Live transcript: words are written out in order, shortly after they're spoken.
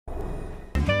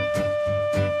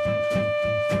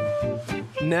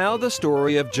Now the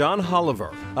story of John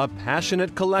Holliver, a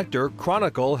passionate collector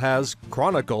Chronicle has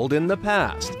chronicled in the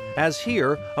past, as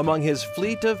here among his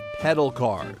fleet of pedal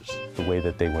cars. The way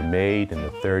that they were made in the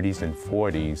 30s and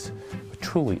 40s were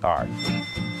truly art.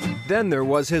 Then there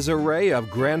was his array of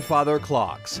grandfather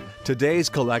clocks. Today's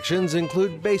collections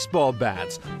include baseball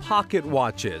bats, pocket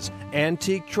watches,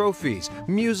 antique trophies,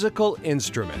 musical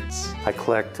instruments. I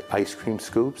collect ice cream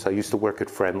scoops. I used to work at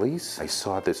Friendly's. I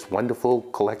saw this wonderful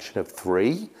collection of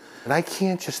 3, and I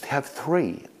can't just have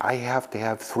 3. I have to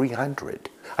have 300.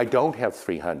 I don't have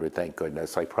 300, thank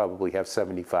goodness. I probably have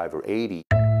 75 or 80.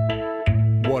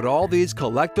 What all these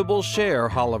collectibles share,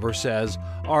 Holliver says,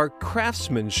 are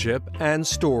craftsmanship and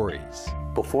stories.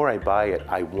 Before I buy it,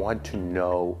 I want to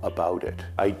know about it.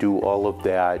 I do all of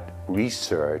that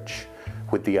research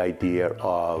with the idea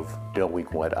of knowing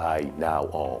what I now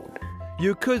own.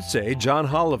 You could say John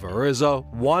Holliver is a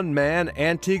one-man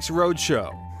antiques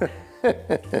roadshow.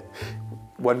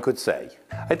 One could say.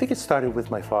 I think it started with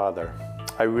my father.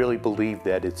 I really believe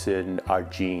that it's in our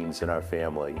genes, in our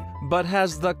family. But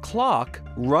has the clock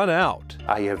run out?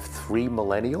 I have 3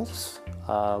 millennials,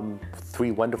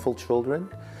 3 wonderful children,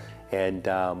 and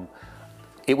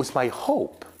it was my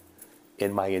hope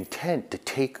and my intent to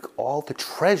take all the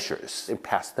treasures and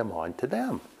pass them on to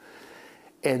them.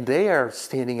 And they are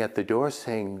standing at the door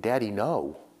saying, "Daddy,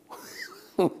 no.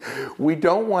 We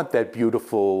don't want that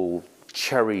beautiful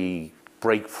cherry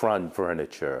break front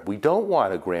furniture. We don't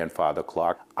want a grandfather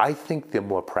clock." I think they're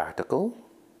more practical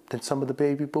than some of the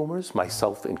baby boomers,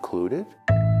 myself included.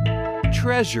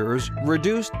 Treasures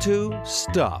reduced to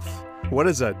stuff. What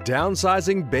is a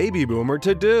downsizing baby boomer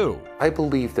to do? I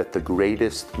believe that the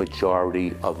greatest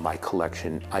majority of my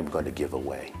collection I'm going to give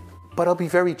away. But I'll be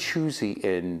very choosy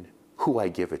in who I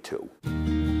give it to.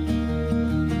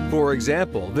 For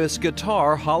example, this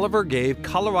guitar Holliver gave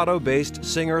Colorado-based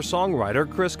singer-songwriter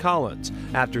Chris Collins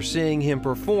after seeing him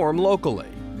perform locally.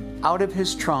 Out of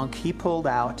his trunk, he pulled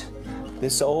out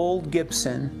this old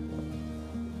Gibson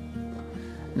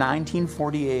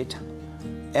 1948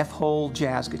 F-hole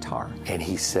jazz guitar. And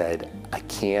he said, "I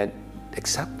can't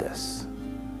accept this."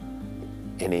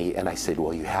 And I said,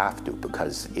 "Well, you have to,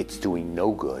 because it's doing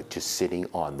no good just sitting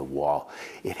on the wall.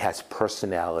 It has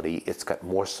personality. It's got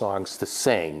more songs to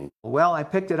sing." Well, I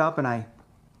picked it up and I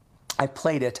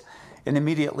played it and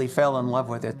immediately fell in love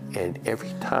with it. And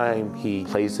every time he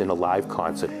plays in a live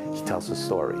concert, he tells a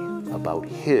story about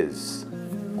his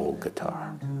old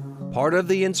guitar. Part of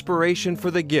the inspiration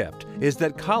for the gift is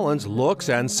that Collins looks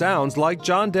and sounds like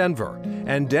John Denver,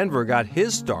 and Denver got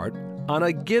his start on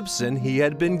a Gibson he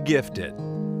had been gifted.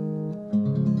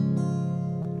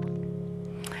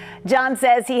 John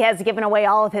says he has given away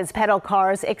all of his pedal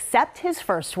cars except his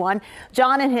first one.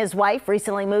 John and his wife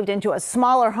recently moved into a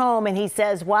smaller home, and he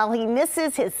says while he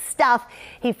misses his stuff,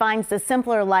 he finds the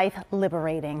simpler life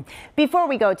liberating. Before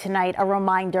we go tonight, a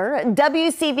reminder,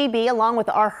 WCVB, along with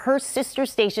our Hearst sister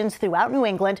stations throughout New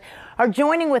England, are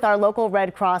joining with our local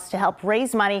Red Cross to help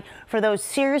raise money for those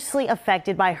seriously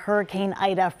affected by Hurricane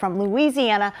Ida from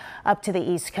Louisiana up to the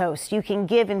East Coast. You can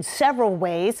give in several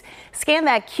ways. Scan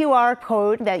that QR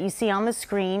code that you see on the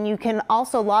screen. You can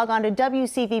also log on to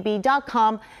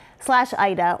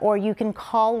WCVB.com/Ida, or you can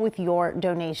call with your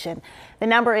donation. The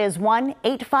number is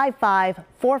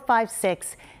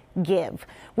 1-855-456-GIVE.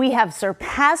 We have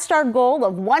surpassed our goal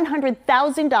of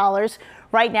 $100,000.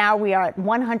 Right now, we are at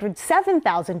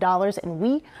 $107,000, and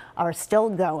we are still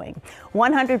going.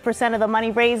 100% of the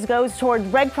money raised goes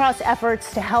toward Red Cross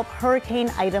efforts to help Hurricane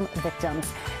Ida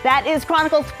victims. That is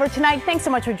Chronicles for tonight. Thanks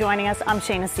so much for joining us. I'm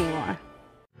Shayna Seymour.